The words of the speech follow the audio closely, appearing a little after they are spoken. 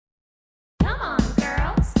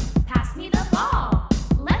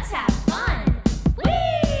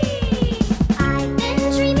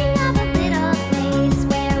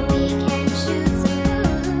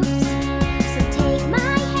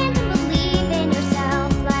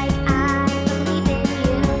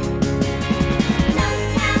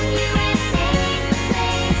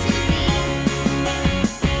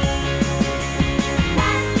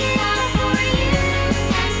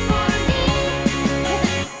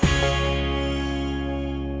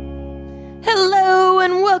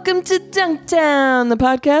Welcome to Dunktown, the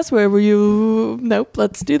podcast where you... Nope,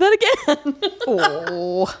 let's do that again.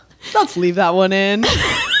 Oh, let's leave that one in. This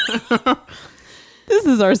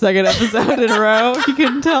is our second episode in a row, if you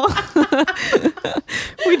couldn't tell.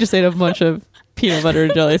 We just ate a bunch of peanut butter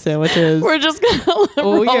and jelly sandwiches. We're just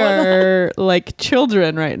gonna We are like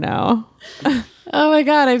children right now. Oh my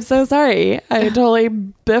god, I'm so sorry. I totally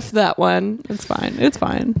biffed that one. It's fine. It's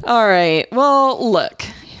fine. All right. Well, look,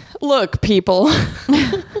 people.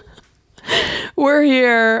 We're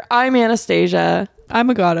here. I'm Anastasia. I'm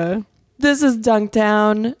Agata. This is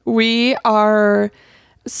Dunktown. We are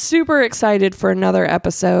super excited for another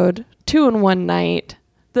episode. 2 in 1 night.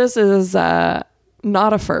 This is not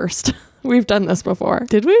a first. We've done this before.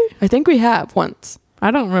 Did we? I think we have once.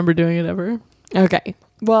 I don't remember doing it ever. Okay.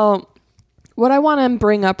 Well, what I want to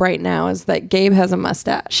bring up right now is that Gabe has a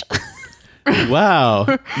mustache. Wow.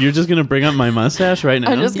 You're just going to bring up my mustache right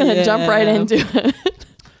now? I'm just going to jump right into it.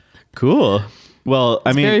 Cool. Well,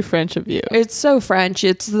 It's very French of you. It's so French.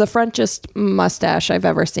 It's the Frenchest mustache I've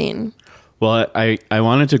ever seen. well, I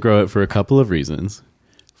wanted to grow it for a couple of reasons.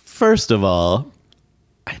 First of all,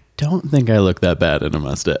 I don't think I look that bad in a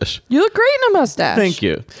mustache. You look great in a mustache. Thank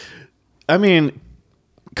you. I mean,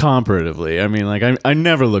 comparatively, I mean, like, I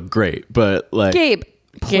never look great, but like... Gabe,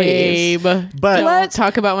 please. Gabe. But Don't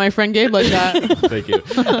talk about my friend Gabe like that. Thank you.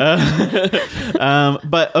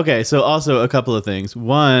 But okay, so also a couple of things.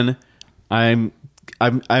 One, I'm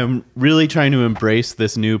really trying to embrace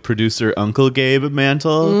this new producer Uncle Gabe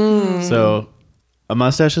mantle. So a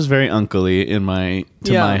mustache is very uncle-y in my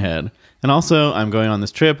head. And also, I'm going on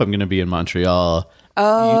this trip. I'm going to be in Montreal.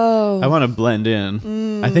 Oh. I want to blend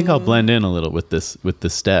in. I think I'll blend in a little with this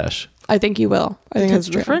stash. I think you will. I think Because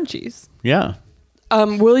it's we're true. Frenchies. Yeah.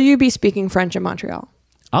 Will you be speaking French in Montreal?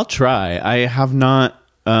 I'll try. I have not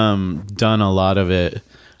done a lot of it.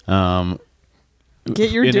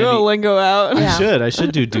 Get your in any- Duolingo out. Yeah. I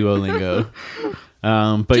should do Duolingo.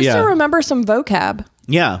 But Just yeah, to remember some vocab.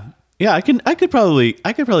 yeah. I could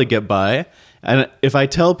probably get by. And if I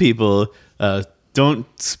tell people don't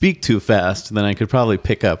speak too fast, then I could probably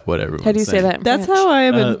pick up what everyone's How do you say saying. that in That's French? how I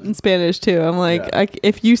am in Spanish too. I'm like, Yeah.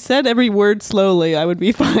 if you said every word slowly, I would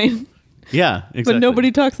be fine. Yeah, exactly. But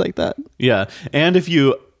nobody talks like that. Yeah, and if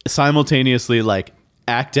you simultaneously like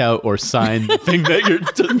act out or sign the thing that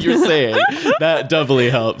you're saying, that doubly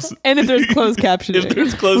helps. And if there's closed captioning. If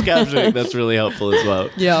there's closed captioning, that's really helpful as well.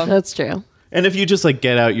 Yeah. That's true. And if you just like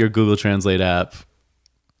get out your Google Translate app,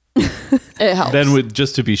 It helps. then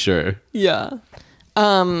just to be sure. Yeah.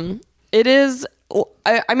 It is...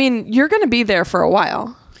 I mean, you're going to be there for a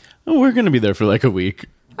while. Oh, we're gonna be there for like a week.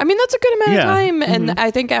 I mean, that's a good amount of Yeah. time. And I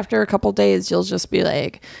think after a couple days, you'll just be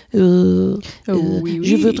like, oui, je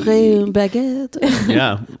oui. voudrais une baguette.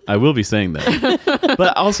 Yeah, I will be saying that.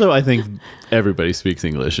 But also, I think everybody speaks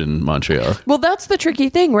English in Montreal. Well, that's the tricky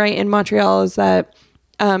thing, right? In Montreal is that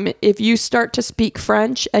if you start to speak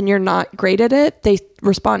French and you're not great at it, they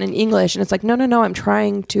respond in English. And it's like, no, I'm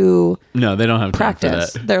trying to No, they don't have time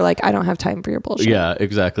practice. for that. They're like, I don't have time for your bullshit. Yeah,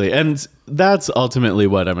 exactly. And that's ultimately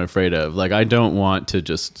what I'm afraid of. Like, I don't want to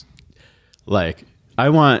just, like, I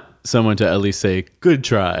want someone to at least say, good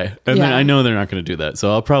try. And then Yeah. I know they're not going to do that.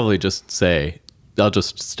 So I'll probably just say, I'll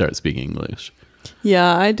just start speaking English.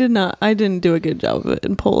 Yeah, I didn't do a good job of it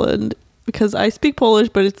in Poland because I speak Polish,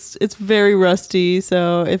 but it's very rusty.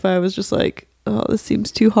 So if I was just like, oh, this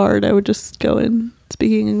seems too hard, I would just go in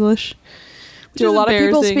speaking English. which Do a is lot of people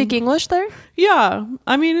embarrassing. speak English there? Yeah,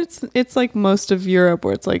 I mean it's like most of Europe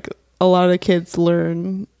where it's like a lot of kids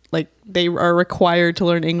learn, like they are required to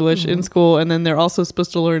learn English in school, and then they're also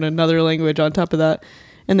supposed to learn another language on top of that,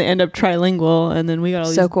 and they end up trilingual. And then we got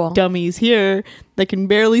all So these cool. dummies here that can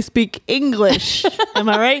barely speak English. Am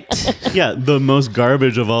I right? Yeah, the most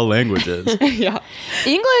garbage of all languages. Yeah.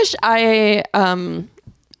 English, I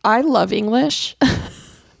love English.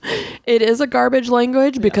 It is a garbage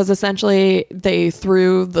language because essentially they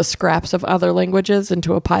threw the scraps of other languages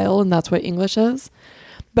into a pile, and that's what English is.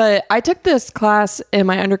 But I took this class in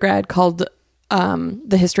my undergrad called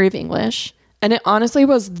The History of English, and it honestly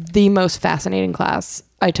was the most fascinating class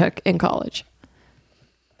I took in college.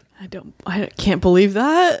 I can't believe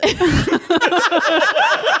that.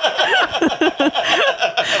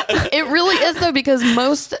 It really is though, because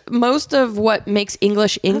most of what makes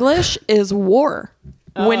English is war.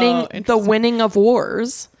 The winning of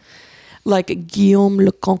wars. Like Guillaume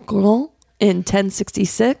le Conquérant in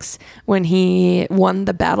 1066 when he won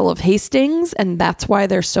the Battle of Hastings, and that's why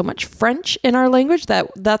there's so much French in our language.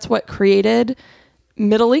 That's what created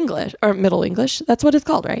Middle English. That's what it's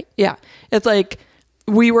called, right? Yeah. It's like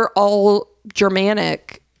we were all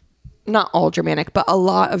Germanic, not all Germanic, but a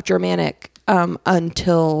lot of Germanic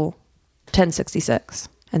until 1066,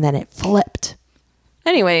 and then it flipped.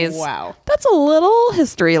 Anyways, Wow. that's a little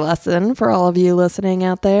history lesson for all of you listening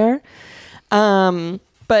out there.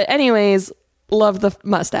 But anyways, love the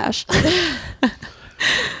mustache.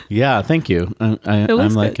 Yeah, thank you. I'm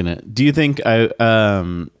looks liking it. Do you think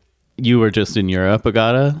you were just in Europe,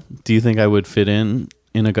 Agata? Do you think I would fit in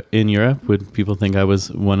Europe? Would people think I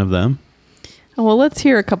was one of them? Well, let's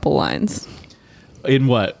hear a couple lines. In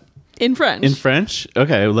what? In French. In French?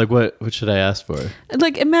 Okay, like what should I ask for?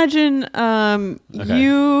 Like imagine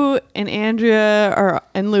you and Andrea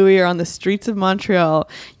and Louis are on the streets of Montreal.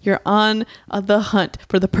 You're on the hunt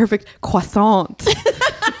for the perfect croissant.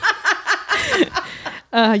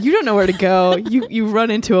 You don't know where to go. You run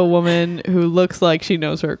into a woman who looks like she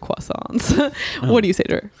knows her croissants. What do you say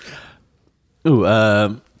to her? Ooh,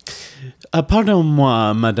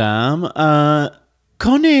 pardon-moi, madame.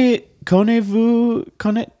 Connaissez-vous?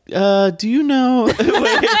 Do you know?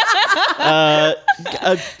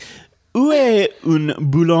 Où est une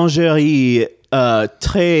boulangerie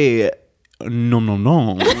très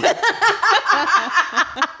non.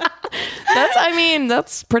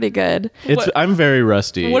 That's pretty good. I'm very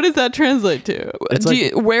rusty. What does that translate to?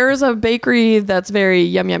 Where's a bakery that's very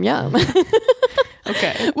yum yum yum?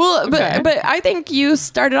 Okay. Well, but I think you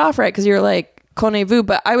started off right because you're like connaissez-vous,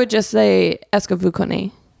 but I would just say est-ce que vous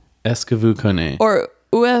connaissez? Est-ce que vous connaissez? Or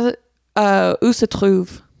où se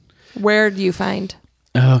trouve? Where do you find?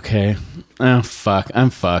 Okay. Oh fuck,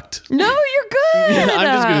 I'm fucked. No, you're good.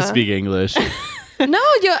 I'm just gonna speak English. No,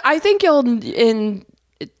 I think you'll in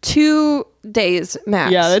 2 days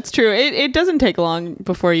max. Yeah, that's true. It doesn't take long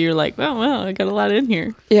before you're like, well, I got a lot in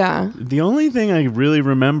here. Yeah. The only thing I really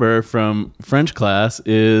remember from French class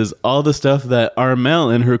is all the stuff that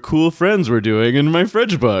Armelle and her cool friends were doing in my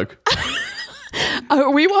French book.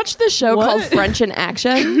 We watched this show called French in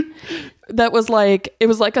Action. It was like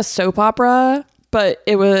a soap opera, but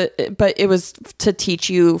it was to teach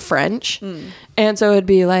you French. And so it'd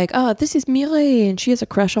be like, oh, this is Mireille and she has a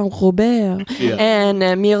crush on Robert. Yeah. And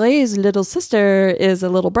Mireille's little sister is a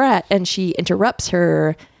little brat and she interrupts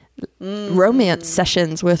her romance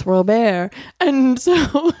sessions with Robert. And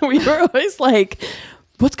so we were always like,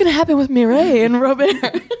 what's going to happen with Mireille and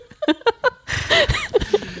Robert?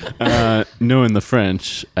 Knowing the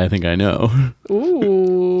French, I think I know.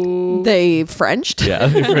 Ooh. They Frenched? Yeah,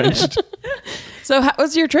 they Frenched. So how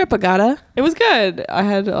was your trip, Agata? It was good. I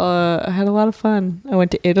had a lot of fun. I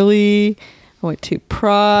went to Italy. I went to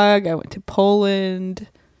Prague. I went to Poland.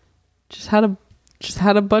 Just had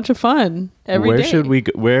a bunch of fun every day.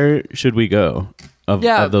 Where should we go of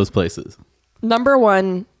those places? Number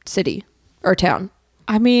 1 city or town.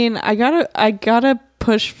 I mean, I gotta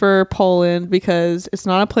push for Poland because it's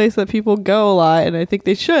not a place that people go a lot, and I think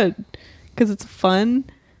they should because it's a fun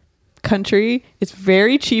country. It's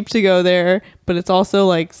very cheap to go there, but it's also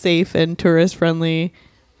like safe and tourist friendly.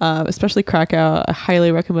 Especially Krakow, I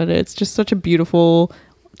highly recommend it. It's just such a beautiful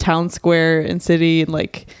town square and city, and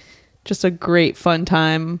like just a great fun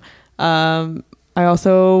time. I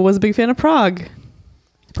also was a big fan of Prague.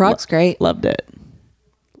 Prague's great. Loved it.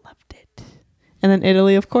 And then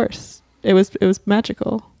Italy, of course. It was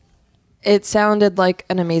magical. It sounded like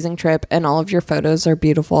an amazing trip, and all of your photos are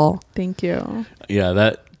beautiful. Thank you.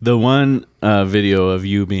 Yeah, the one video of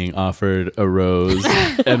you being offered a rose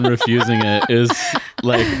and refusing it is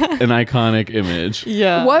like an iconic image.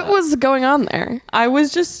 Yeah. What was going on there? I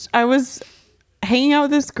was hanging out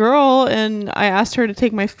with this girl, and I asked her to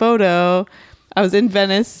take my photo. I was in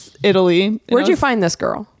Venice, Italy. Where'd you find this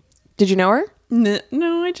girl? Did you know her?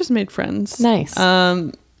 No, I just made friends. Nice.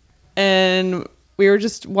 And we were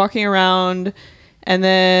just walking around, and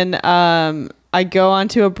then I go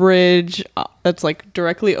onto a bridge that's like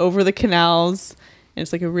directly over the canals, and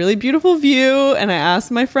it's like a really beautiful view, and I asked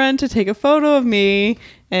my friend to take a photo of me,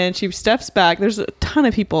 and she steps back. There's a ton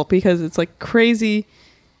of people because it's like crazy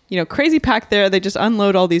packed there. They just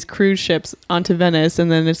unload all these cruise ships onto Venice, and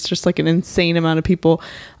then it's just like an insane amount of people.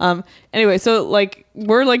 Anyway, so like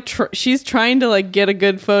we're like she's trying to like get a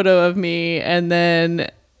good photo of me, and then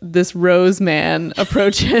this rose man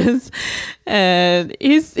approaches, and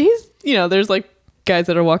he's there's like guys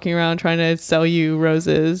that are walking around trying to sell you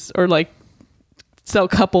roses or like sell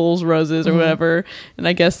couples roses or whatever, and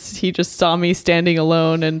I guess he just saw me standing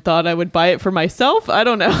alone and thought I would buy it for myself. I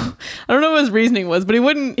don't know what his reasoning was, but he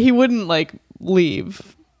wouldn't like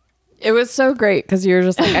leave. It was so great because you're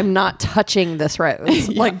just like, I'm not touching this rose.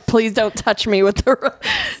 Yeah. Like, please don't touch me with the rose.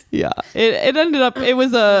 Yeah, it ended up, it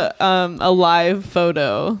was a live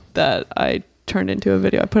photo that I turned into a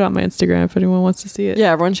video. I put it on my Instagram if anyone wants to see it.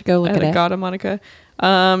 Yeah, everyone should go look at it. Agata Monica.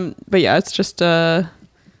 But yeah, it's just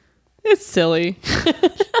It's silly.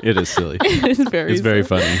 It is silly. It's very very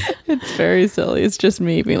silly. funny. It's very silly. It's just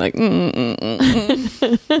me being like,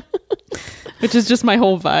 which is just my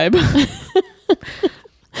whole vibe.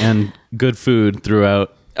 And good food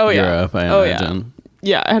throughout Europe, I imagine.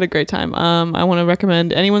 Yeah, I had a great time. I want to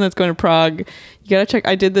recommend anyone that's going to Prague, you gotta check.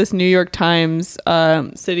 I did this New York Times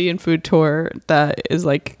city and food tour that is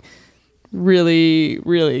like really,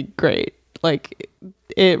 really great. Like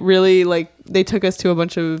it really, like, they took us to a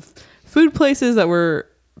bunch of food places that were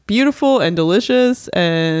beautiful and delicious,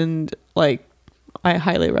 and like I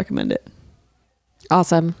highly recommend it.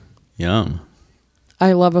 Awesome. Yum.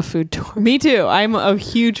 I love a food tour. Me too. I'm a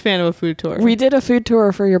huge fan of a food tour. We did a food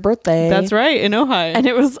tour for your birthday. That's right, in Ojai. And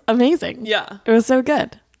it was amazing. Yeah. It was so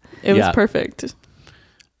good. It was perfect.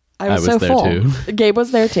 I was I so was there full. too. Gabe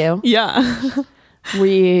was there too. Yeah.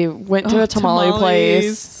 We went to a tamale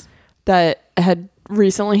place that had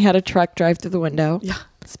recently had a truck drive through the window. Yeah.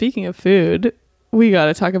 Speaking of food, we got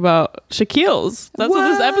to talk about Shaquille's. That's what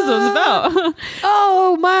this episode's about.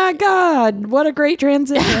 Oh my God. What a great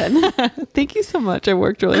transition. Thank you so much. I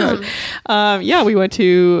worked really hard. Yeah, we went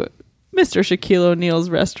to Mr. Shaquille O'Neal's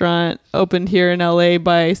restaurant, opened here in LA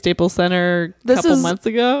by Staples Center a couple months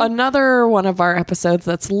ago. Another one of our episodes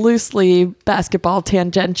that's loosely basketball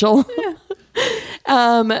tangential. Yeah.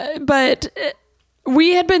 But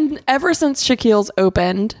we had been, ever since Shaquille's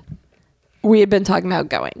opened, we had been talking about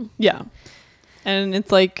going. Yeah. And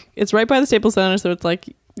it's like, it's right by the Staples Center, so it's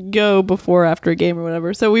like go before, after a game or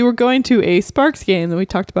whatever. So we were going to a Sparks game that we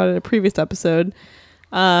talked about in a previous episode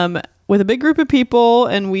with a big group of people,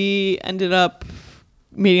 and we ended up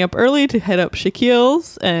meeting up early to head up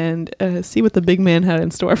Shaquille's and see what the big man had in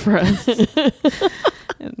store for us.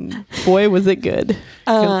 And boy, was it good.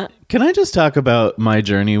 Can I just talk about my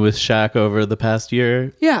journey with Shaq over the past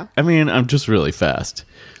year? Yeah. I mean, I'm just really fast.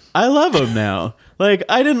 I love him now. Like,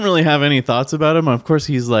 I didn't really have any thoughts about him. Of course,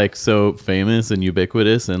 he's like so famous and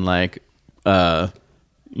ubiquitous, and like,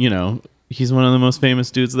 you know, he's one of the most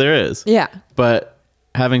famous dudes there is. Yeah. But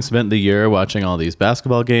having spent the year watching all these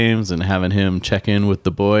basketball games and having him check in with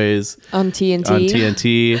the boys On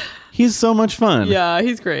TNT. He's so much fun. Yeah,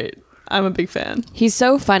 he's great. I'm a big fan. He's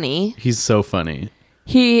so funny. He's so funny.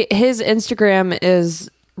 His Instagram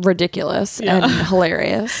is ridiculous and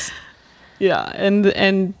hilarious. Yeah, and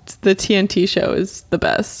the TNT show is the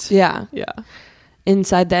best. Yeah. Yeah.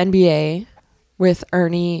 Inside the NBA with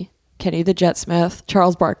Ernie, Kenny the Jet Smith,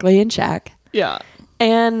 Charles Barkley, and Shaq. Yeah.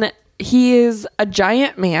 And he is a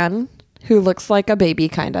giant man who looks like a baby,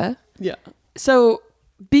 kind of. Yeah. So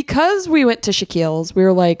because we went to Shaquille's, we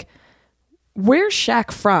were like, where's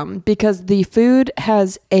Shaq from? Because the food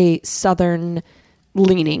has a Southern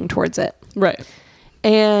leaning towards it. Right.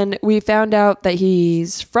 And we found out that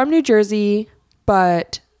he's from New Jersey,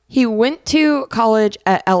 but he went to college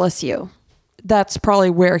at LSU. That's probably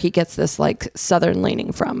where he gets this like Southern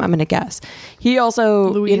leaning from, I'm going to guess. He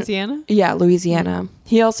also... Louisiana? Yeah, Louisiana.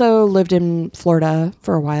 He also lived in Florida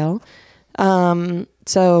for a while.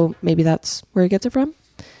 So maybe that's where he gets it from.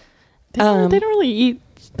 They don't really eat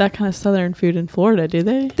that kind of Southern food in Florida, do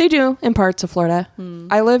they? They do in parts of Florida.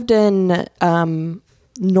 I lived in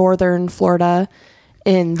northern Florida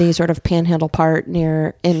in the sort of panhandle part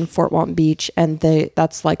in Fort Walton Beach, and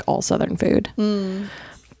that's like all Southern food.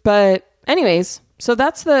 But anyways, so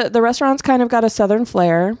that's the restaurant's kind of got a Southern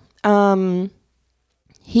flair.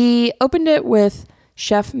 He opened it with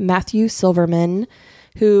Chef Matthew Silverman,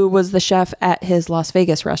 who was the chef at his Las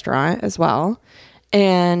Vegas restaurant as well,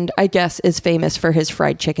 and I guess is famous for his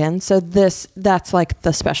fried chicken. So that's like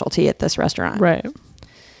the specialty at this restaurant. Right.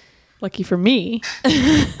 Lucky for me,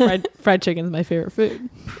 fried chicken is my favorite food.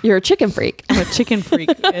 You're a chicken freak. I'm a chicken freak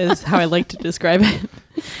is how I like to describe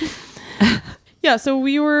it. Yeah, so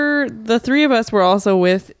the three of us were also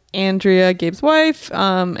with Andrea, Gabe's wife,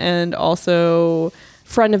 and also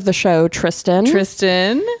friend of the show, Tristan,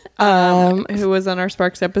 who was on our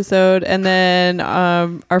Sparks episode, and then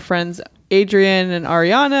our friends Adrian and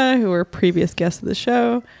Ariana, who were previous guests of the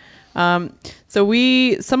show. So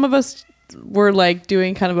some of us were like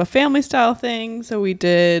doing kind of a family style thing. So we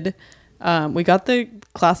got the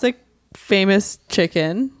classic famous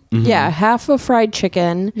chicken. Mm-hmm. Yeah, half a fried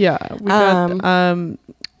chicken. Yeah,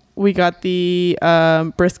 we got the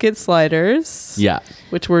brisket sliders. Yeah,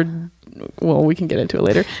 which were, well, we can get into it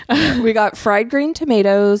later. We got fried green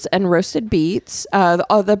tomatoes and roasted beets.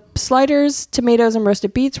 The sliders, tomatoes, and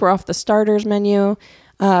roasted beets were off the starters menu.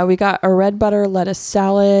 We got a red butter lettuce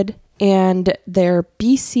salad and their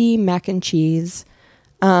BC mac and cheese.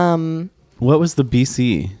 What was the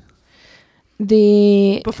BC?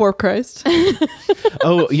 Before Christ.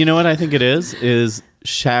 Oh, you know what I think it is? Is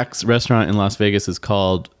Shaq's restaurant in Las Vegas is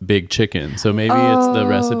called Big Chicken. So maybe it's the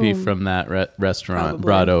recipe from that restaurant Probably.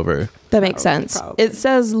 brought over. That makes sense. Probably. It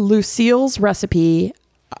says Lucille's recipe.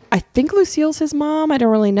 I think Lucille's his mom. I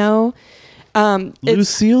don't really know. It's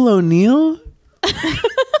Lucille O'Neill?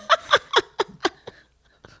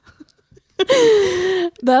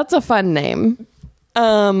 That's a fun name.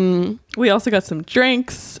 We also got some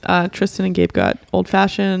drinks. Tristan and Gabe got old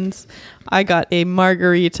fashions. I got a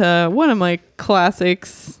margarita, one of my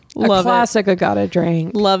classics. Love a classic agata drink.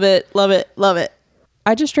 it. Love it. Love it. Love it.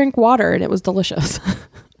 I just drank water and it was delicious.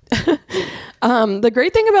 The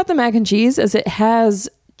great thing about the mac and cheese is it has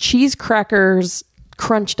cheese crackers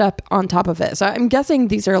crunched up on top of it. So I'm guessing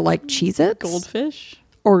these are like Cheez-Its. Goldfish.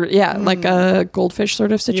 Or like a goldfish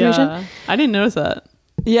sort of situation. Yeah. I didn't notice that.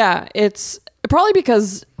 Yeah, it's probably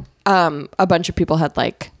because a bunch of people had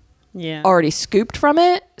like Yeah. already scooped from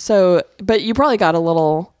it. So, but you probably got a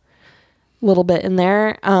little bit in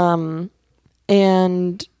there.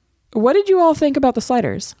 And what did you all think about the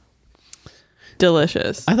sliders?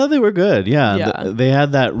 Delicious. I thought they were good. Yeah. Yeah. They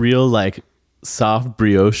had that real like soft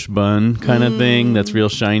brioche bun kind of thing that's real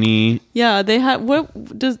shiny. Yeah, they had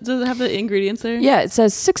what does it have the ingredients there? Yeah, it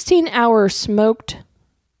says 16-hour smoked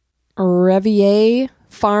Revier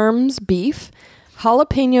Farms beef,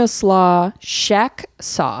 jalapeno slaw, shack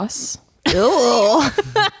sauce,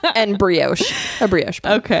 and a brioche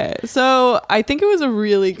bun. Okay, so I think it was a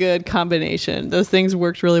really good combination. Those things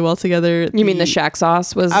worked really well together. You mean the shack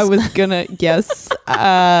sauce was? I was gonna yes.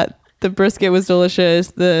 The brisket was delicious.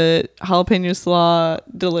 The jalapeno slaw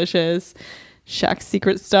delicious. Shaq's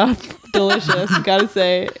secret stuff delicious. Gotta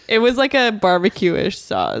say, it was like a barbecue-ish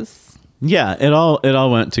sauce. Yeah, it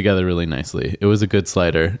all went together really nicely. It was a good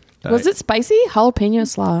slider. Was it spicy? Jalapeno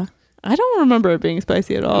slaw. I don't remember it being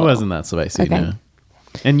spicy at all. It wasn't that spicy, Okay. no.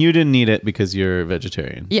 And you didn't eat it because you're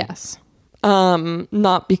vegetarian. Yes.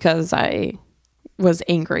 Not because I was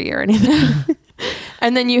angry or anything.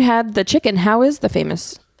 And then you had the chicken. How is the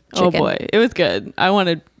famous chicken? Oh boy, it was good. I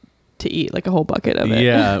wanted to eat like a whole bucket of it.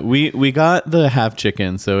 Yeah, we got the half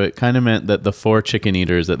chicken, so it kind of meant that the 4 chicken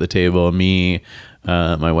eaters at the table, me,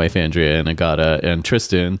 my wife Andrea, and Agata, and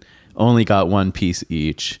Tristan, only got 1 piece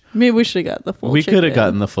each. Maybe we should have got the full We chicken. could have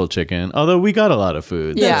gotten the full chicken, although we got a lot of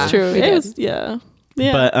food. Yeah. That's true. we It did. was, yeah.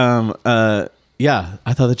 But yeah,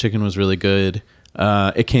 I thought the chicken was really good.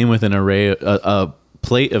 It came with an array, a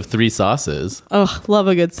plate of 3 sauces. Oh, love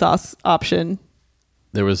a good sauce option.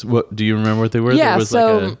 There was what? Do you remember what they were? Yeah, there was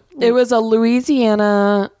so it was a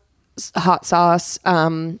Louisiana hot sauce,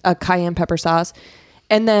 a cayenne pepper sauce,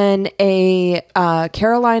 and then a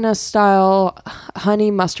Carolina style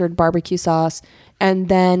honey mustard barbecue sauce, and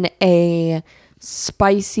then a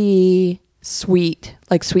spicy sweet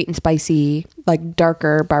and spicy, like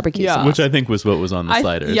darker barbecue Yeah. sauce. which I think was what was on the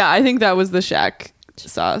sliders. Yeah, I think that was the Shaq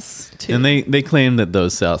sauce too. And they claimed that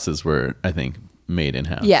those sauces were, I think, made in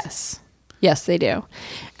house. Yes, they do.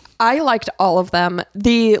 I liked all of them.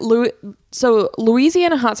 So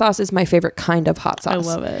Louisiana hot sauce is my favorite kind of hot sauce. I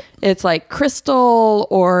love it. It's like Crystal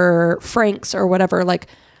or Frank's or whatever. Like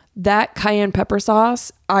that cayenne pepper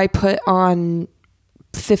sauce, I put on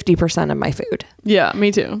 50% of my food. Yeah,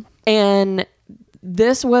 me too. And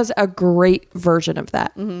this was a great version of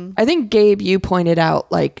that. Mm-hmm. I think, Gabe, you pointed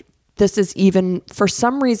out like this is even, for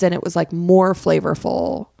some reason, it was like more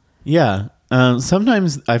flavorful. Yeah.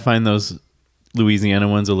 Sometimes I find those Louisiana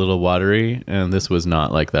ones a little watery, and this was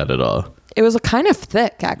not like that at all. It was a kind of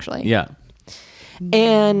thick, actually. Yeah.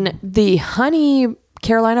 And the honey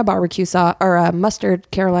Carolina barbecue sauce or mustard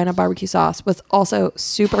Carolina barbecue sauce was also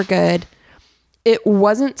super good. It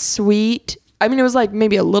wasn't sweet. I mean, it was like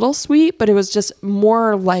maybe a little sweet, but it was just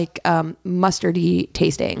more like mustardy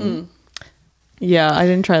tasting. Yeah, I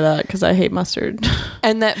didn't try that because I hate mustard.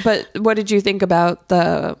 But what did you think about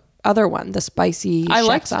the other one, the spicy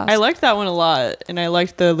Shaq sauce? I liked that one a lot, and I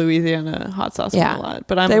liked the Louisiana hot sauce Yeah. one a lot.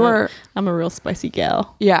 But I'm a real spicy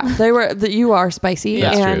gal. Yeah, you are spicy.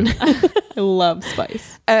 That's and true. I love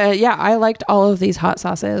spice. Yeah, I liked all of these hot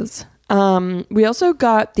sauces. We also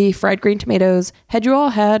got the fried green tomatoes. Had you all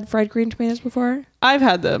had fried green tomatoes before? I've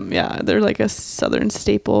had them. Yeah, they're like a southern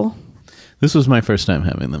staple. This was my first time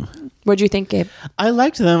having them. What'd you think, Gabe? I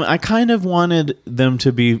liked them. I kind of wanted them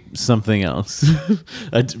to be something else.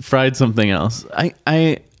 I fried something else.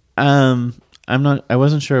 I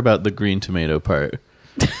wasn't sure about the green tomato part,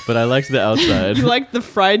 but I liked the outside. You like the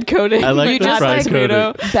fried coating? I like You the just fried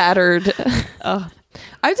tomato. coating. Battered. I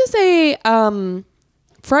have to say,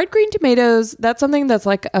 fried green tomatoes, that's something that's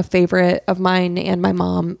like a favorite of mine and my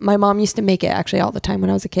mom. My mom used to make it actually all the time when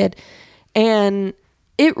I was a kid. And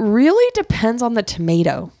It really depends on the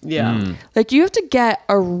tomato. Yeah. Like you have to get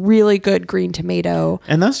a really good green tomato.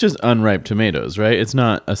 And that's just unripe tomatoes, right? It's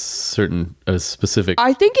not a specific.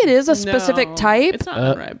 I think it is a specific No, type. It's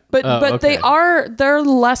not ripe. But okay. they're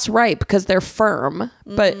less ripe because they're firm.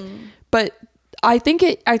 But I think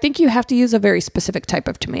you have to use a very specific type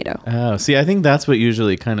of tomato. Oh, see, I think that's what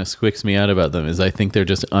usually kind of squicks me out about them is I think they're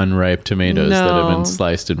just unripe tomatoes that have been No.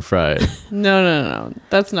 sliced and fried. No.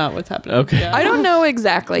 That's not what's happening. Okay. Yeah. I don't know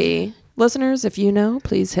exactly. Listeners, if you know,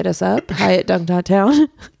 please hit us up. Hi at Dunk.town.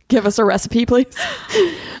 Give us a recipe, please.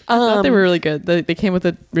 I thought they were really good. They came with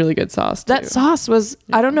a really good sauce, too. That sauce was,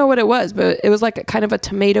 I don't know what it was, but it was like a kind of a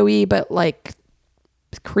tomato-y, but like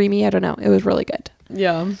creamy. I don't know. It was really good.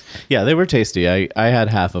 Yeah. Yeah, they were tasty. I had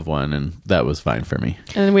half of one and that was fine for me.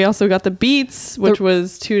 And we also got the beets, which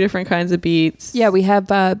was 2 different kinds of beets. Yeah, we have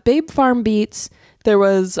Babe Farm beets. There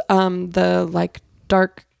was the like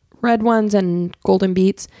dark red ones and golden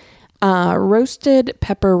beets. Roasted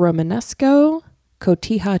pepper romanesco,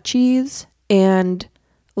 cotija cheese, and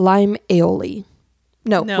lime aioli.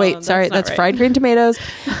 No, wait, that's sorry, not that's right. fried green tomatoes.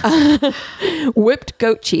 Whipped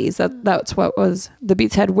goat cheese. That's what was. The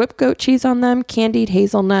beets had whipped goat cheese on them, candied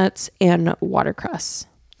hazelnuts, and watercress.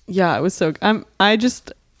 Yeah, it was so I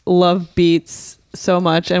just love beets so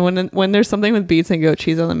much, and when there's something with beets and goat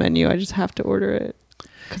cheese on the menu, I just have to order it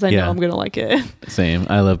because I know I'm gonna like it. Same.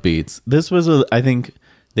 I love beets. This was I think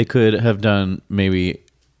they could have done maybe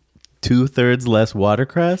 2/3 less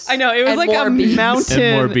watercress. I know, it was And like more a beets. mountain.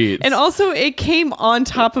 And more beets. And also it came on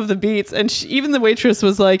top of the beets, and even the waitress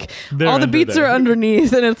was like, They're all the under beets there. are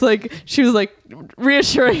underneath, and it's like she was like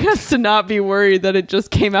reassuring us to not be worried that it just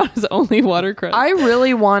came out as only watercress. I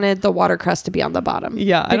really wanted the watercress to be on the bottom.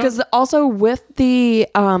 Yeah, I because also with the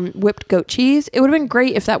whipped goat cheese, it would have been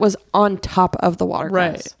great if that was on top of the watercress.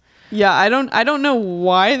 Right. Yeah, I don't know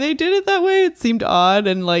why they did it that way. It seemed odd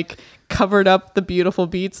and like covered up the beautiful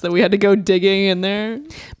beets that we had to go digging in there.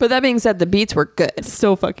 But that being said, the beets were good.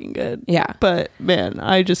 So fucking good. Yeah. But man,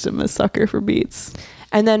 I just am a sucker for beets.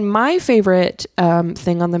 And then my favorite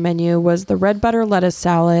thing on the menu was the red butter lettuce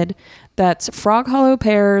salad. That's frog hollow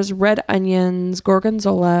pears, red onions,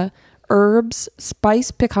 gorgonzola, herbs,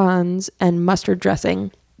 spiced pecans, and mustard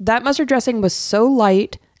dressing. That mustard dressing was so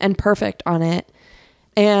light and perfect on it.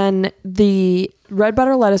 And the red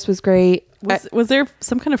butter lettuce was great. Was there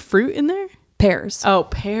some kind of fruit in there? Pears. Oh,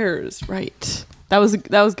 pears. Right. That was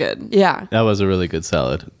good. Yeah. That was a really good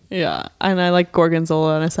salad. Yeah. And I like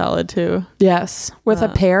gorgonzola on a salad too. Yes. With a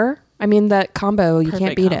pear. I mean, that combo, you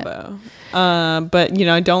can't beat it. But,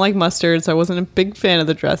 I don't like mustard, so I wasn't a big fan of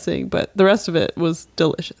the dressing, but the rest of it was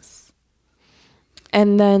delicious.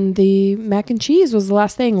 And then the mac and cheese was the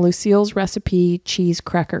last thing. Lucille's recipe cheese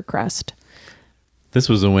cracker crust. This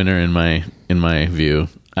was a winner in my view.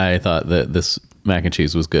 I thought that this mac and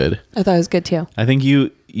cheese was good. I thought it was good too. I think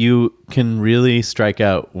you can really strike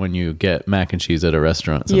out when you get mac and cheese at a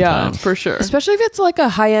restaurant sometimes. Yeah, for sure. Especially if it's like a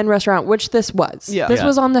high-end restaurant, which this was. Yeah. This Yeah.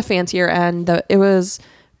 was on the fancier end. It was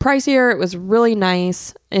pricier. It was really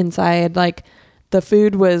nice inside. Like the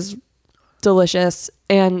food was delicious.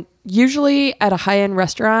 And usually at a high-end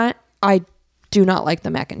restaurant, I do not like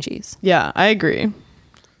the mac and cheese. Yeah, I agree.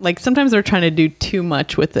 Like sometimes they're trying to do too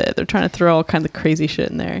much with it. They're trying to throw all kinds of crazy shit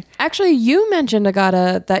in there. Actually, you mentioned,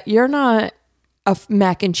 Agata, that you're not a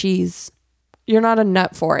mac and cheese. You're not a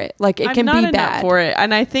nut for it. Like it can I'm not be a bad nut for it,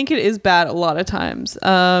 and I think it is bad a lot of times.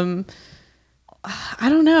 I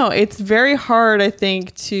don't know. It's very hard, I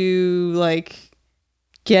think, to like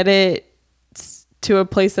get it to a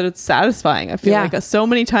place that it's satisfying. I feel Yeah. like so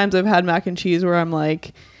many times I've had mac and cheese where I'm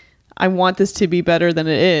like, I want this to be better than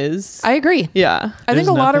it is. I agree. Yeah. I think There's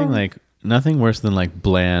a lot of nothing worse than like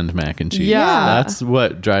bland mac and cheese. Yeah. That's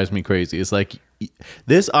what drives me crazy. It's like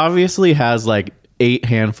this obviously has like 8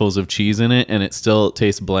 handfuls of cheese in it and it still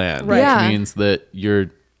tastes bland. Right. Which Yeah. means that you're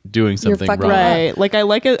doing something fucking wrong. Right. Like I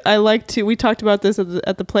like it. I like to, we talked about this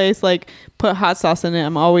at the place, like put hot sauce in it.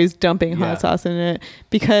 I'm always dumping Yeah. hot sauce in it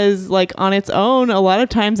because like on its own, a lot of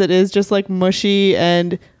times it is just like mushy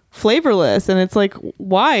and flavorless. And it's like,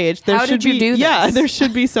 why? How did you do Yeah, this? there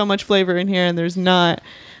should be so much flavor in here and there's not.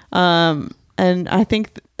 And I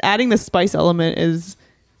think adding the spice element is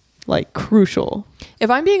like crucial. If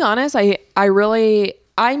I'm being honest, I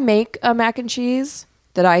make a mac and cheese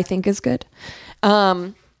that I think is good.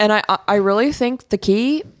 And I really think the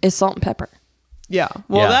key is salt and pepper. Yeah.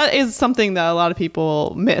 Well, Yeah. that is something that a lot of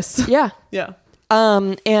people miss. Yeah. Yeah.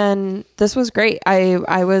 And this was great.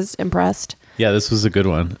 I was impressed. Yeah, this was a good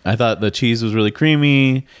one. I thought the cheese was really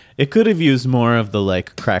creamy. It could have used more of the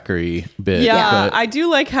like crackery bit. Yeah, but I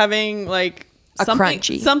do like having like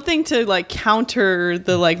crunchy. Something to like counter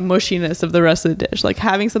the like mushiness of the rest of the dish. Like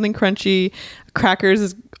having something crunchy. Crackers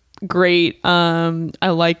is great. I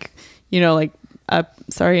like, like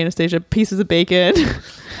sorry, Anastasia, pieces of bacon.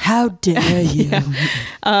 How dare you?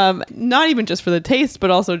 Not even just for the taste, but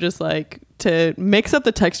also just like to mix up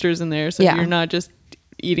the textures in there so you're not just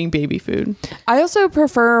eating baby food. I also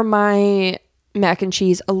prefer my mac and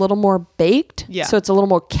cheese a little more baked. Yeah. So it's a little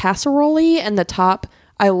more casserole-y, and the top,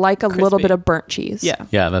 I like a little bit of burnt cheese. Yeah.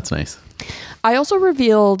 Yeah, that's nice. I also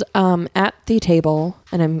revealed at the table,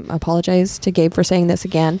 and I apologize to Gabe for saying this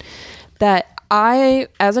again, that I,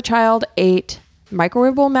 as a child, ate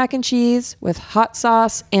microwavable mac and cheese with hot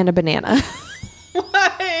sauce and a banana.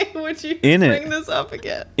 Why would you In bring it. this up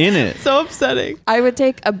again? In it. So upsetting. I would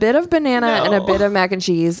take a bit of banana and a No. bit of mac and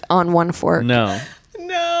cheese on one fork. No.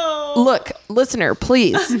 No. Look, listener,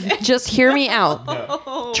 please just hear me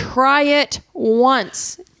out. Try it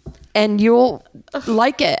once and you'll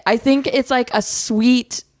like it. I think it's like a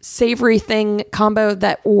sweet, savory thing combo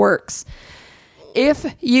that works. If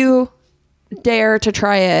you dare to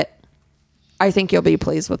try it, I think you'll be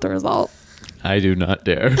pleased with the result. I do not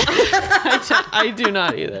dare. I do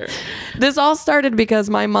not either. This all started because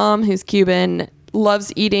my mom, who's Cuban,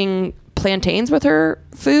 loves eating plantains with her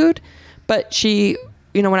food, but she,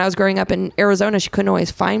 when I was growing up in Arizona, she couldn't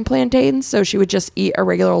always find plantains, so she would just eat a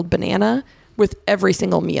regular old banana with every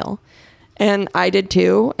single meal. And I did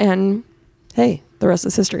too, and hey, the rest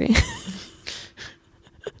is history.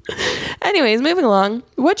 Anyways, moving along.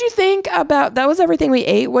 What'd you think about, that was everything we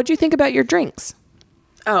ate. What'd you think about your drinks?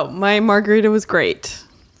 Oh, my margarita was great.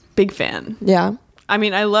 Big fan. Yeah. I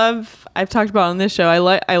mean, I've talked about on this show, I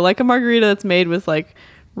like a margarita that's made with like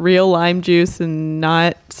real lime juice and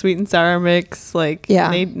not sweet and sour mix. Like,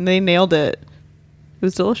 they nailed it. It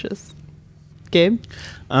was delicious. Gabe?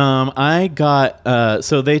 I got our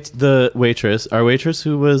waitress,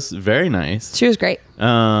 who was very nice. She was great.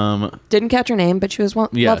 Didn't catch her name, but she was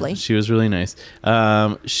lovely. She was really nice.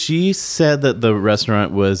 She said that the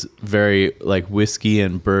restaurant was very like whiskey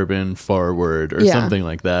and bourbon forward or something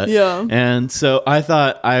like that. Yeah. And so I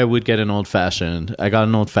thought I would get an old fashioned. I got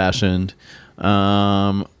an old fashioned.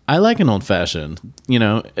 I like an old fashioned.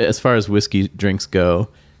 As far as whiskey drinks go,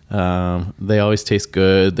 they always taste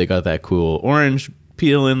good. They got that cool orange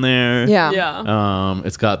peel in there. Yeah.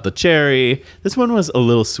 It's got the cherry. This one was a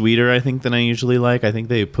little sweeter, I think, than I usually like. I think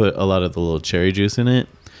they put a lot of the little cherry juice in it,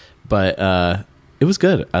 but it was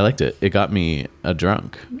good. I liked it. It got me a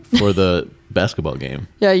drunk for the basketball game.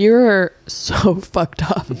 Yeah, you were so fucked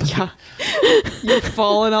up. Yeah. You're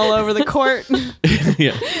falling all over the court.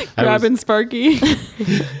 Yeah, Grabbing Sparky.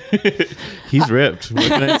 He's ripped. What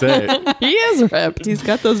can I say? He is ripped. He's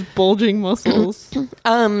got those bulging muscles.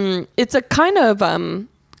 It's a kind of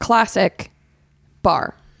classic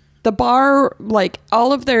bar. The bar, like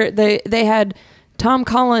all of they had Tom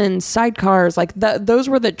Collins sidecars, like those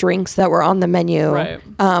were the drinks that were on the menu. Right.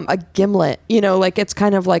 A gimlet, like it's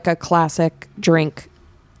kind of like a classic drink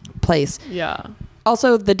place. Yeah.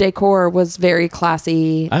 Also, the decor was very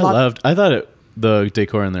classy. I thought the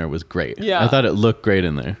decor in there was great. Yeah. I thought it looked great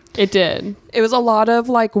in there. It did. It was a lot of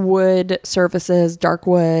like wood surfaces, dark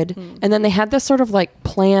wood. And then they had this sort of like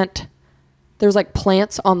plant. There's like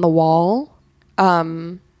plants on the wall,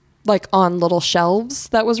 like on little shelves.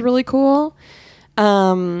 That was really cool.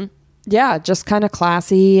 Yeah, just kind of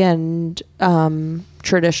classy and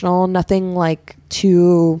traditional. Nothing like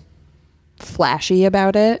too flashy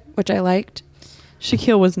about it, which I liked.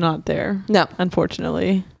 Shaquille was not there. No.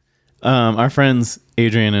 Unfortunately. Our friends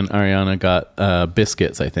Adrian and Ariana got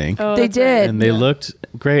biscuits, I think. Oh, They that's right. did. And they looked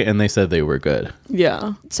great, and they said they were good.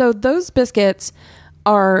 Yeah. So those biscuits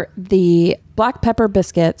are the black pepper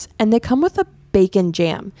biscuits, and they come with a bacon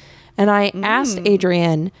jam. And I asked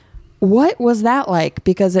Adrian, what was that like?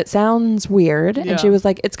 Because it sounds weird. Yeah. And she was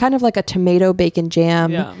like, it's kind of like a tomato bacon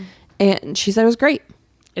jam. Yeah. And she said it was great.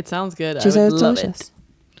 It sounds good. She I said would it was love delicious. it.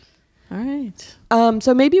 All right.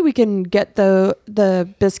 So maybe we can get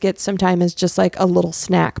the biscuits sometime as just like a little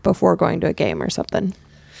snack before going to a game or something.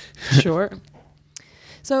 Sure.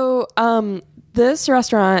 So this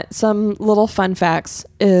restaurant, some little fun facts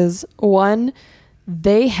is one,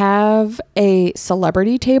 they have a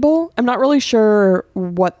celebrity table. I'm not really sure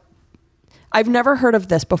I've never heard of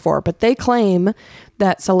this before, but they claim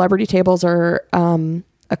that celebrity tables are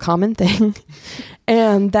a common thing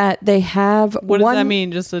and that they have What does that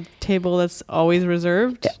mean? Just a table that's always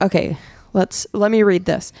reserved? Okay, let me read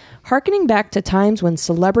this. Harkening back to times when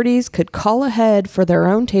celebrities could call ahead for their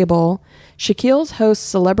own table, Shaquille's hosts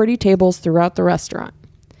celebrity tables throughout the restaurant.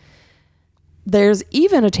 There's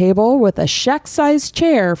even a table with a Shaq-sized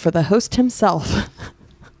chair for the host himself.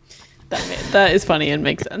 That is funny and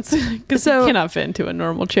makes sense because So- you cannot fit into a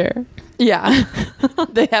normal chair. Yeah.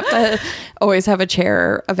 They have to always have a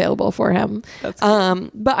chair available for him. That's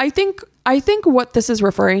cute. But I think what this is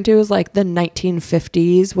referring to is like the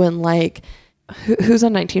 1950s when like who's a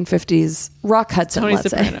 1950s Rock Hudson, Tony let's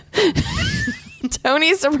Soprano. say.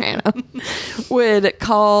 Tony Soprano would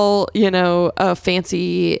call, a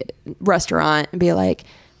fancy restaurant and be like,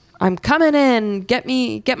 I'm coming in, get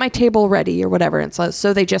my table ready or whatever. And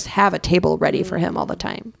so they just have a table ready for him all the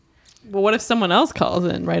time. Well, what if someone else calls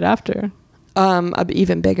in right after?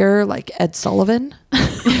 Even bigger, like Ed Sullivan.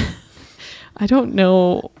 I don't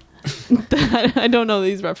know. I don't know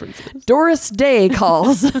these references. Doris Day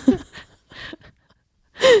calls.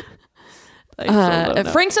 I still don't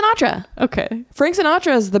know. Frank Sinatra. Okay. Frank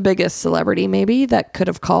Sinatra is the biggest celebrity maybe that could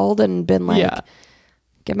have called and been like, Yeah.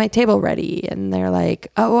 get my table ready. And they're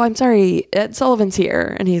like, oh, I'm sorry, Ed Sullivan's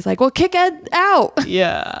here. And he's like, well, kick Ed out.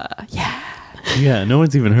 Yeah. Yeah, no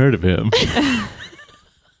one's even heard of him.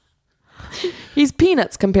 He's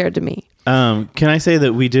peanuts compared to me. Can I say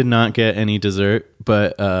that we did not get any dessert,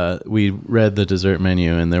 but we read the dessert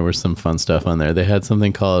menu and there was some fun stuff on there. They had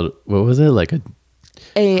something called, what was it? Like a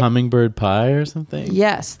hummingbird pie or something?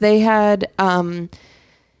 Yes, they had,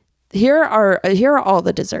 here are all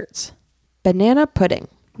the desserts. Banana pudding,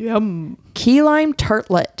 Yum. key lime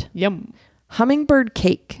tartlet, Yum. hummingbird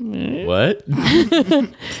cake, What?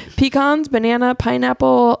 pecans, banana,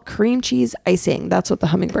 pineapple, cream cheese icing. That's what the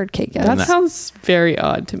hummingbird cake is. That sounds very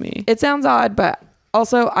odd to me. It sounds odd, but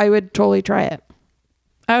also I would totally try it.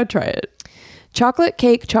 I would try it. Chocolate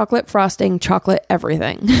cake, chocolate frosting, chocolate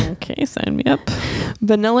everything. Okay, sign me up.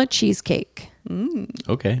 Vanilla cheesecake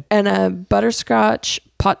Okay. and a butterscotch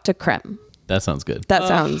pot de creme. That sounds good. That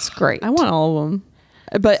sounds great. I want all of them.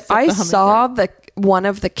 But I the saw one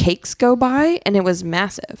of the cakes go by and it was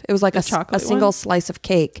massive. It was like a chocolate single one? slice of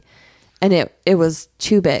cake and it was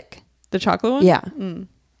too big. The chocolate one? Yeah.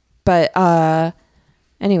 But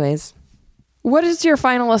anyways, what is your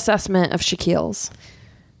final assessment of Shaquille's?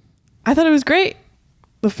 I thought it was great.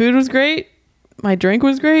 The food was great. My drink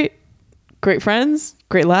was great. Great friends.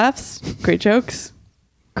 Great laughs. Great jokes.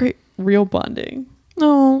 Great real bonding.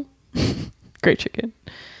 No. Great chicken.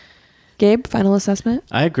 Gabe, final assessment?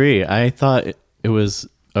 I agree. I thought it was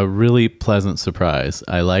a really pleasant surprise.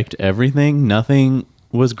 I liked everything. Nothing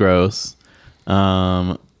was gross.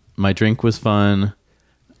 My drink was fun.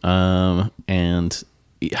 And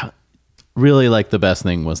yeah, really like the best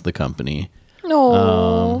thing was the company.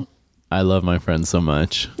 No. I love my friends so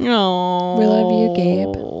much. Oh, We love you,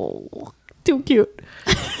 Gabe. Too cute.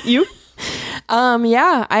 You?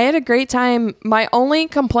 Yeah, I had a great time. My only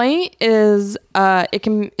complaint is it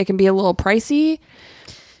can be a little pricey.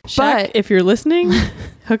 Shaq, But if you're listening,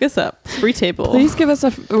 hook us up. Free table. please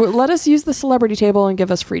let us use the celebrity table and give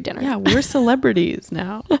us free dinner. Yeah, we're celebrities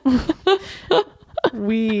now.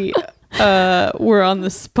 We we're on the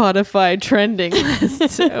Spotify trending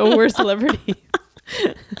list. We're celebrities.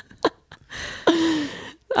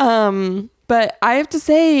 But I have to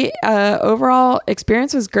say, overall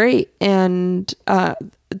experience was great, and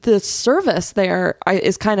the service there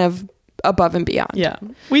is kind of above and beyond. Yeah,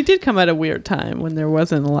 we did come at a weird time when there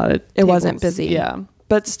wasn't a lot of. It wasn't tables. busy. Yeah,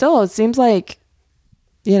 But still, it seems like,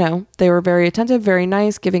 they were very attentive, very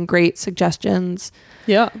nice, giving great suggestions.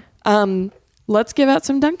 yeah. Let's give out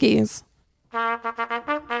some donkeys.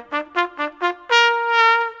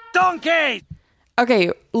 Donkey!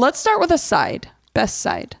 Okay, let's start with a side. Best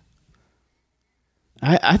side.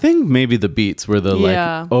 I think maybe the beets were the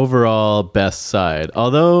Yeah. overall best side.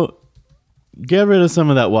 Although, get rid of some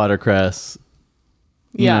of that watercress.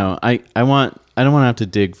 Yeah. I don't want to have to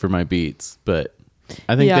dig for my beets, but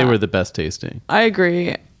I think they Yeah. were the best tasting. I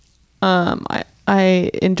agree. I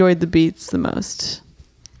enjoyed the beets the most.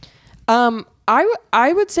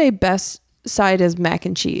 I would say best side is mac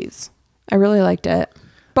and cheese. I really liked it.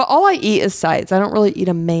 But all I eat is sides. I don't really eat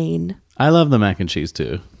a main. I love the mac and cheese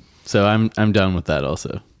too. So I'm done with that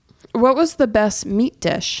also. What was the best meat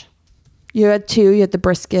dish? You had two. You had the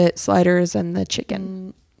brisket, sliders, and the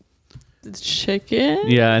chicken. The chicken.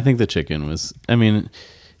 Yeah, I think the chicken was,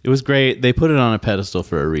 it was great. They put it on a pedestal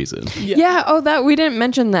for a reason. Yeah. Oh, that we didn't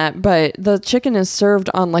mention that, but the chicken is served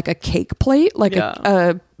on like a cake plate, like Yeah.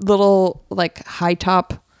 a little like high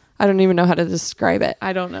top. I don't even know how to describe it.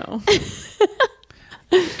 I don't know.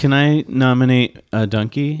 Can I nominate a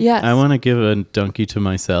donkey? Yes. I want to give a donkey to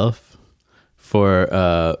myself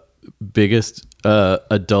for biggest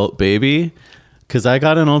adult baby, because I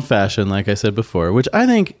got an old fashioned, like I said before, which I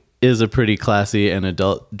think is a pretty classy and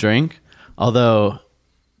adult drink.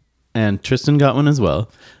 And Tristan got one as well.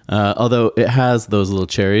 Although it has those little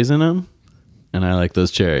cherries in them, and I like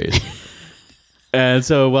those cherries. And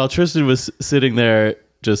so while Tristan was sitting there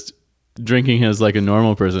just drinking his like a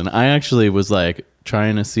normal person, I actually was like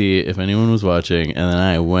trying to see if anyone was watching, and then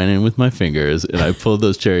I went in with my fingers and I pulled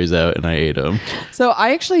those cherries out and I ate them. So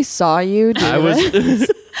I actually saw you do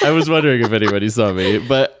it. I was wondering if anybody saw me,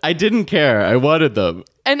 but I didn't care. I wanted them.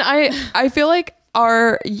 And I feel like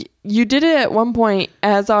you did it at one point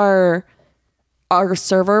as our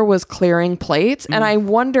server was clearing plates, and I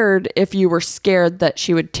wondered if you were scared that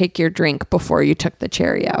she would take your drink before you took the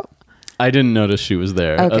cherry out. I didn't notice she was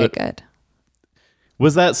there. Okay, good.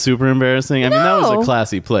 Was that super embarrassing? I mean, that was a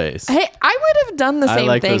classy place. Hey, I would have done the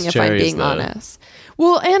same thing if I'm being honest.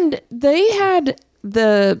 Well, and they had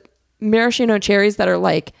the maraschino cherries that are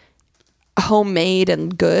like homemade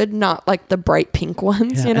and good, not like the bright pink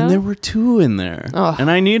ones, you know? And there were 2 in there. Oh. And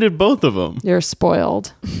I needed both of them. You're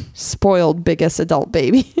spoiled. Spoiled biggest adult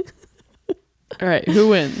baby. All right, who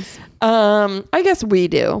wins? I guess we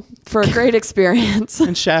do for a great experience.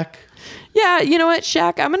 And Shaq. Yeah, you know what,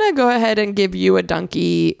 Shaq? I'm going to go ahead and give you a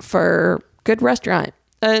donkey for good restaurant.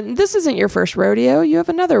 This isn't your first rodeo. You have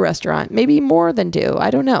another restaurant, maybe more than 2. I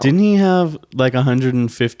don't know. Didn't he have like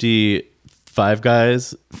 150 Five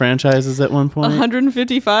Guys franchises at one point?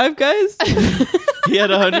 155 guys? He had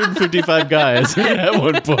 155 guys at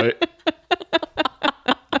one point.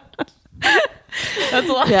 That's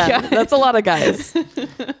a lot Yeah, of guys. that's a lot of guys.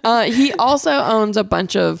 He also owns a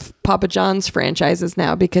bunch of Papa John's franchises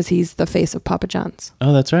now because he's the face of Papa John's.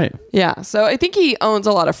 Oh, that's right. Yeah, so I think he owns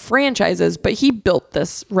a lot of franchises, but he built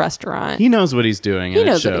this restaurant. He knows what he's doing. He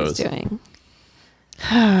knows what he's doing.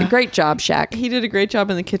 Great job, Shaq. He did a great job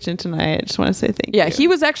in the kitchen tonight. I just want to say thank you. Yeah, he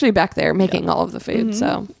was actually back there making all of the food,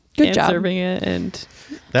 so good and job. serving it and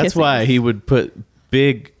That's kissing. why he would put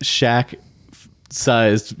big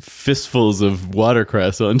Shaq-sized fistfuls of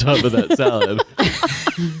watercress on top of that salad. I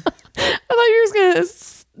thought you were going to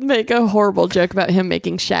make a horrible joke about him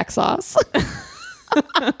making Shaq sauce.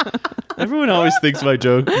 Everyone always thinks my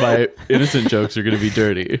innocent jokes are going to be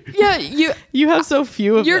dirty. Yeah, You have so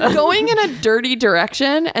few of you're them. going in a dirty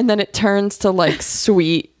direction, and then it turns to like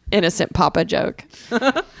sweet, innocent Papa joke.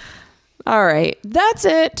 All right, that's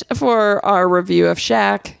it for our review of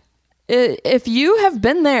Shaq. If you have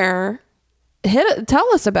been there,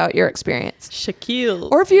 tell us about your experience. Shaquille.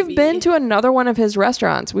 Or if you've been to another one of his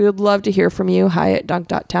restaurants, we would love to hear from you.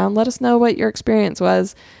 Hi@dunk.town. Let us know what your experience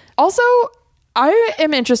was. Also, I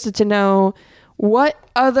am interested to know what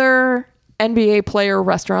other NBA player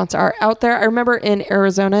restaurants are out there. I remember in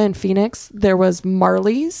Arizona and Phoenix, there was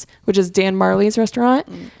Marley's, which is Dan Marley's restaurant.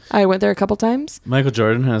 I went there a couple times. Michael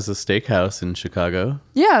Jordan has a steakhouse in Chicago.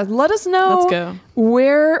 Yeah, let us know Let's go.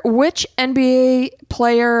 which NBA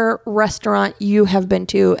player restaurant you have been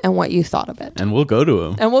to and what you thought of it. And we'll go to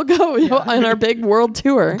him. And we'll go on our big world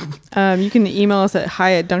tour. You can email us at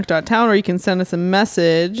hi@dunk.town, or you can send us a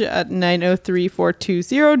message at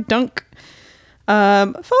 903-420-DUNK.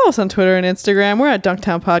 Follow us on Twitter and Instagram. We're at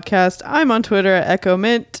Dunktown Podcast. I'm on Twitter at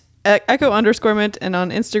Echo_Mint, and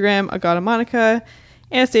on Instagram, Agata Monica.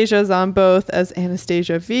 Anastasia is on both as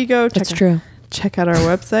Anastasia Vigo. That's true. Check out our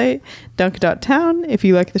website, dunk.town. If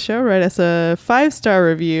you like the show, write us a 5-star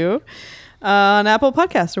review on Apple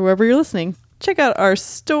Podcasts or wherever you're listening. Check out our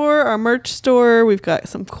store, our merch store. We've got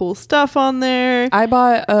some cool stuff on there. I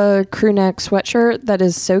bought a crew neck sweatshirt that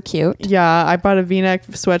is so cute. Yeah, I bought a V-neck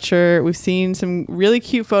sweatshirt. We've seen some really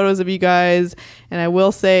cute photos of you guys. And I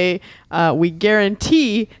will say, we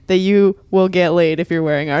guarantee that you will get laid if you're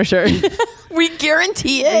wearing our shirt. We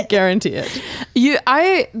guarantee We it. guarantee it.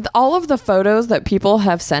 All of the photos that people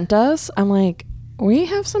have sent us, I'm like, we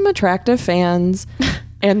have some attractive fans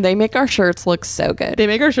and they make our shirts look so good. They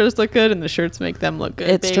make our shirts look good and the shirts make them look good.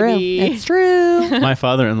 It's baby. true. It's true. My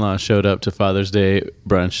father-in-law showed up to Father's Day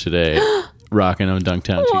brunch today rocking a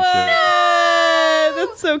Dunktown t-shirt. What?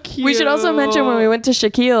 That's so cute. We should also mention when we went to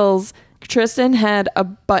Shaquille's, Tristan had a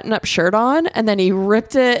button-up shirt on, and then he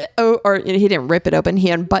ripped it, or he didn't rip it open,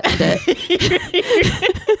 he unbuttoned it.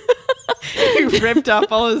 He ripped off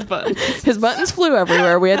all his buttons. His buttons flew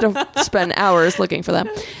everywhere. We had to spend hours looking for them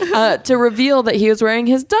to reveal that he was wearing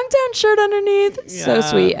his Dunktown shirt underneath. So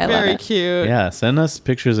sweet. I love Very it. cute. Yeah, send us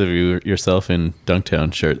pictures of yourself in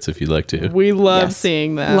Dunktown shirts if you'd like to. We love Yes.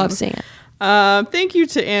 seeing them. Love seeing it. Thank you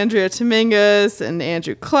to Andrea Dominguez and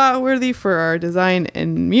Andrew Clotworthy for our design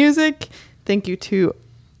and music. Thank you to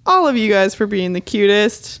all of you guys for being the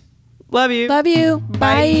cutest. Love you. Love you.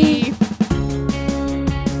 Bye. Bye.